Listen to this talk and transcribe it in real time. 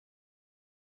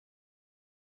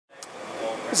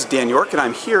This is Dan York, and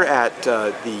I'm here at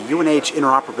the UNH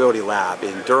InterOperability Lab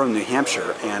in Durham, New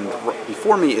Hampshire. And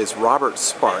before me is Robert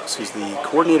Sparks, who's the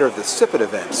coordinator of the SIPit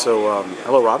event. So,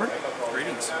 hello, Robert.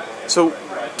 Greetings. So,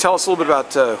 tell us a little bit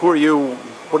about who are you,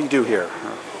 what do you do here?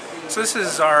 So this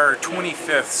is our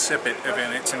 25th SIPit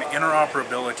event. It's an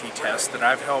interoperability test that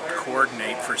I've helped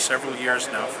coordinate for several years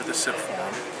now for the SIP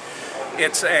Forum.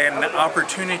 It's an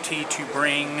opportunity to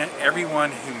bring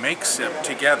everyone who makes SIP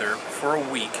together for a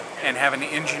week and have an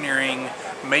engineering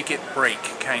make-it-break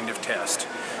kind of test.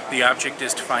 The object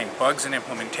is to find bugs in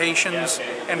implementations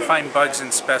and find bugs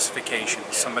in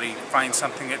specifications. Somebody finds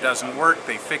something that doesn't work,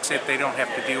 they fix it, they don't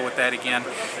have to deal with that again.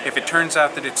 If it turns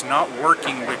out that it's not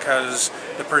working because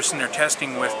the person they're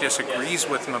testing with disagrees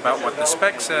with them about what the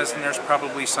spec says, then there's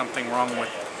probably something wrong with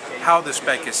how the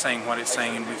spec is saying what it's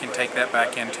saying, and we can take that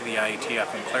back into the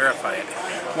IETF and clarify it.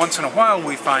 Once in a while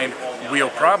we find real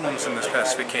problems in the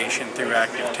specification through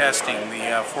active testing.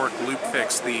 The fork loop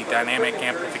fix, the dynamic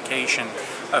amplification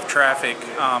of traffic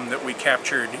that we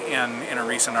captured in a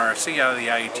recent RFC out of the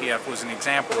IETF was an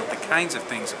example of the kinds of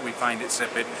things that we find at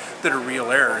SIPit that are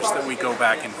real errors that we go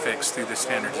back and fix through the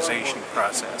standardization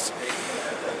process.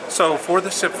 So for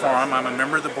the SIP Forum, I'm a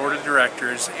member of the board of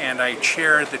directors and I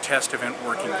chair the test event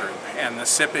working group. And the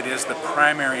SIPit is the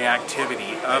primary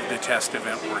activity of the test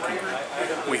event working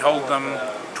group. We hold them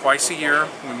twice a year.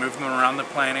 We move them around the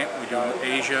planet. We do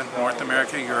Asia, North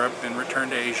America, Europe, then return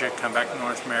to Asia, come back to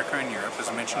North America and Europe. As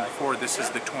I mentioned before, this is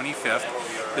the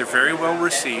 25th. They're very well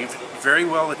received, very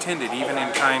well attended, even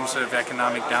in times of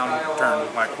economic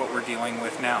downturn like what we're dealing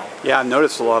with now. Yeah, I've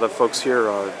noticed a lot of folks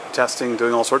here testing,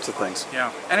 doing all sorts of things.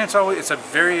 Yeah, and it's a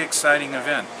very exciting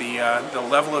event. The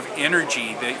level of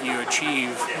energy that you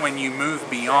achieve when you move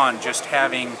beyond just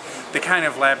having the kind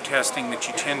of lab testing that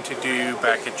you tend to do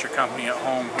back at your company at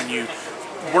home when you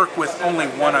work with only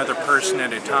one other person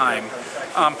at a time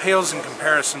pales in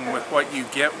comparison with what you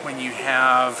get when you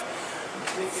have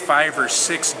 5 or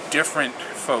 6 different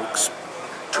folks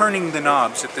turning the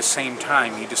knobs at the same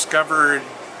time. You discovered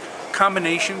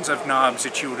combinations of knobs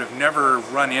that you would have never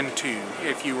run into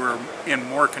if you were in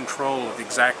more control of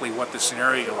exactly what the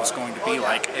scenario was going to be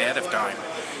like ahead of time.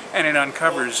 And it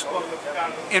uncovers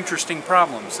interesting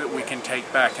problems that we can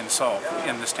take back and solve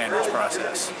in the standards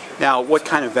process. Now, what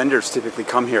kind of vendors typically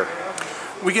come here?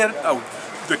 We get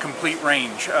the complete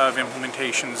range of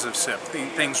implementations of SIP,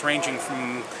 things ranging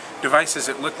from devices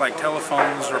that look like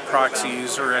telephones or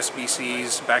proxies or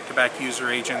SBCs, back-to-back user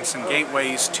agents and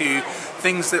gateways, to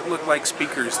things that look like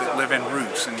speakers that live in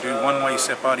roofs and do one-way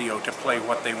SIP audio to play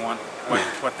what they want,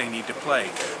 what they need to play,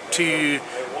 to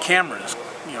cameras,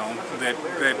 you know, that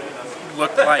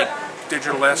look like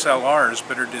digital SLRs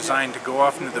but are designed to go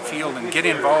off into the field and get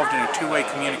involved in a two-way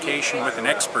communication with an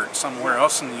expert somewhere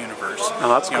else in the universe. Oh,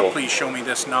 that's cool. Please show me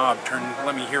this knob,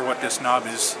 let me hear what this knob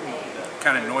is,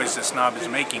 kind of noise this knob is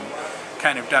making,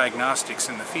 kind of diagnostics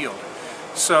in the field.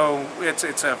 So it's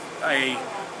a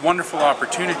wonderful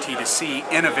opportunity to see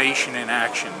innovation in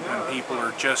action when people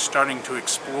are just starting to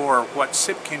explore what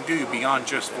SIP can do beyond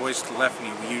just voice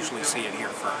telephony. We usually see it here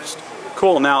first.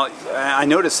 Cool. Now, I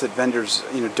noticed that vendors,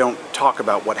 don't talk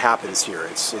about what happens here.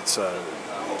 Is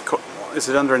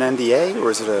it under an NDA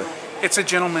or is it a? It's a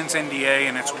gentleman's NDA,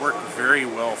 and it's worked very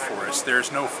well for us.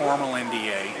 There's no formal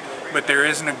NDA, but there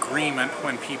is an agreement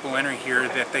when people enter here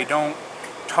that they don't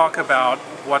talk about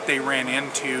what they ran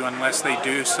into unless they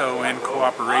do so in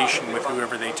cooperation with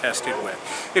whoever they tested with.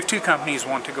 If two companies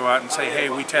want to go out and say, hey,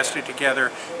 we tested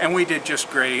together and we did just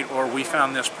great, or we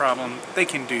found this problem, they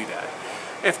can do that.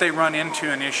 If they run into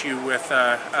an issue with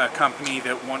a company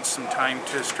that wants some time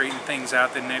to straighten things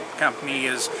out, then that company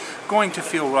is going to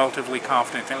feel relatively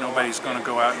confident that nobody's going to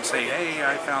go out and say, hey,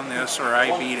 I found this or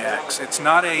I beat X. It's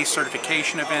not a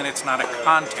certification event, it's not a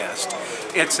contest.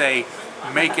 It's a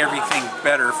make everything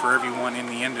better for everyone in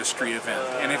the industry event,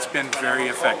 and it's been very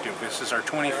effective. This is our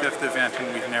 25th event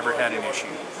and we've never had an issue.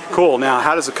 Cool. Now,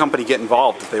 how does a company get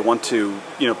involved if they want to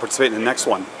participate in the next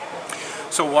one?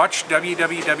 So watch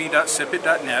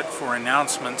www.sipit.net for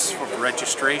announcements for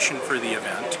registration for the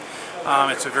event.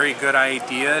 It's a very good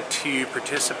idea to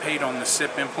participate on the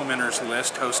SIP implementers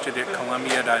list hosted at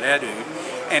columbia.edu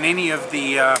and any of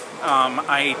the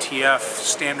IETF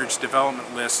standards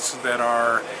development lists that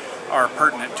are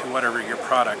pertinent to whatever your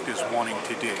product is wanting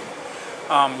to do.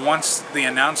 Once the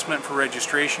announcement for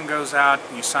registration goes out,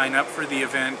 you sign up for the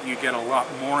event, you get a lot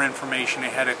more information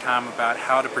ahead of time about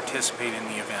how to participate in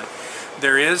the event.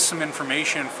 There is some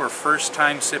information for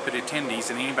first-time SIPit attendees,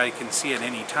 and anybody can see it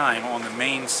any time on the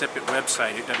main SIPit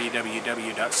website at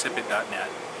www.sipit.net.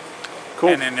 Cool.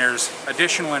 And then there's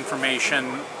additional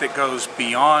information that goes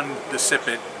beyond the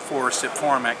SIPit for SIP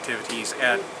forum activities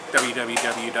at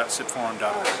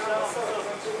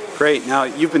www.sipforum.org. Great. Now,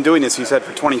 you've been doing this, you said,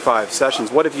 for 25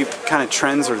 sessions. What have you kind of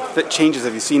trends or changes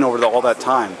have you seen over all that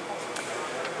time?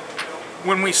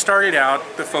 When we started out,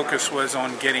 the focus was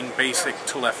on getting basic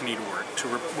telephony to work, to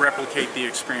replicate the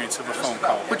experience of a phone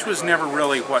call, which was never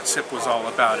really what SIP was all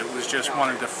about. It was just one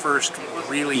of the first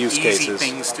really easy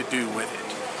things to do with it.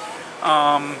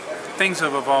 Things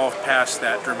have evolved past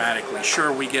that dramatically.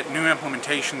 Sure, we get new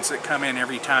implementations that come in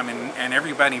every time, and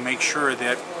everybody makes sure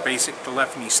that basic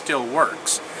telephony still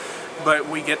works. But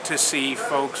we get to see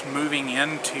folks moving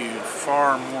into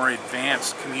far more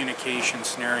advanced communication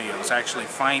scenarios, actually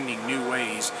finding new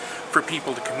ways for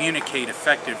people to communicate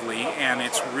effectively, and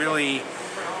it's really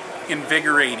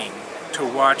invigorating to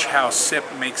watch how SIP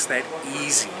makes that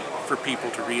easy for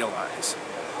people to realize.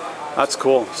 That's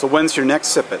cool. So when's your next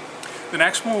SIPit? The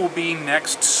next one will be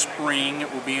next spring.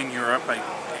 It will be in Europe. I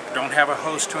don't have a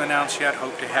host to announce yet.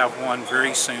 Hope to have one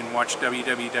very soon. Watch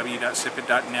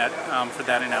www.sipit.net for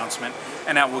that announcement,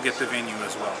 and that will get the venue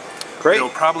as well. Great. It'll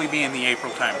probably be in the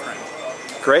April timeframe.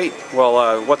 Great.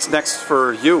 Well, what's next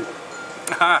for you?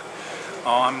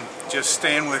 I'm just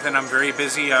staying with it. I'm very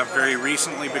busy. I've very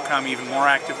recently become even more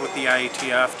active with the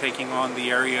IETF, taking on the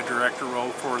area director role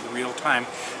for the real-time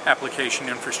application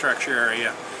infrastructure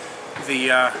area.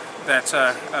 That's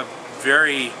a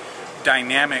very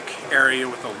dynamic area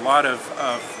with a lot of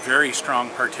very strong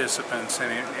participants,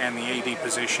 and the AD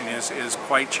position is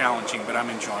quite challenging, but I'm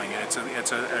enjoying it.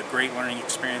 It's a great learning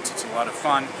experience. It's a lot of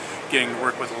fun getting to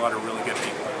work with a lot of really good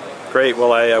people. Great.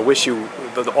 Well, I wish you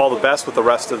all the best with the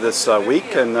rest of this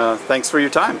week, and thanks for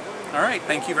your time. All right.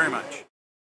 Thank you very much.